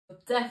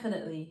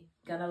definitely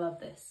gonna love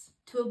this.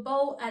 To a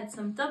bowl, add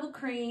some double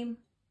cream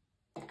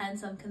and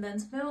some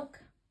condensed milk.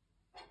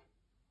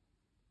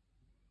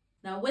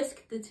 Now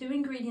whisk the two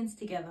ingredients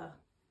together.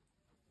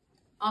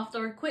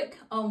 After a quick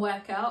arm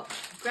workout,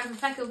 grab a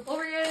pack of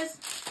Oreos,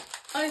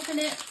 open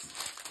it,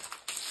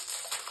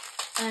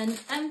 and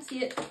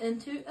empty it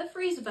into a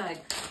freezer bag.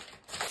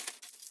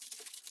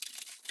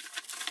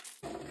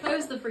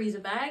 Close the freezer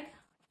bag,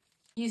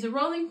 use a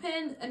rolling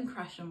pin and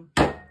crush them.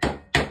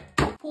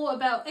 Pour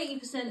about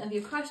 80% of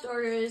your crushed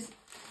Oreos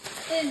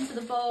into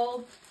the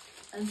bowl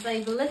and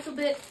save a little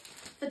bit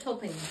for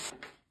toppings.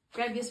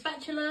 Grab your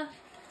spatula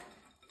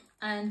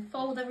and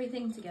fold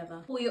everything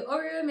together. Pour your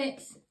Oreo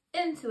mix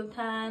into a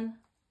pan.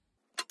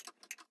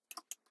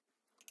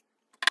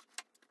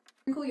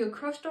 Sprinkle your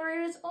crushed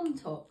Oreos on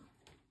top.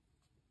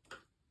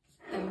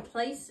 Then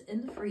place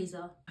in the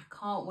freezer. I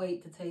can't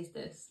wait to taste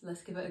this.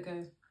 Let's give it a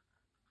go.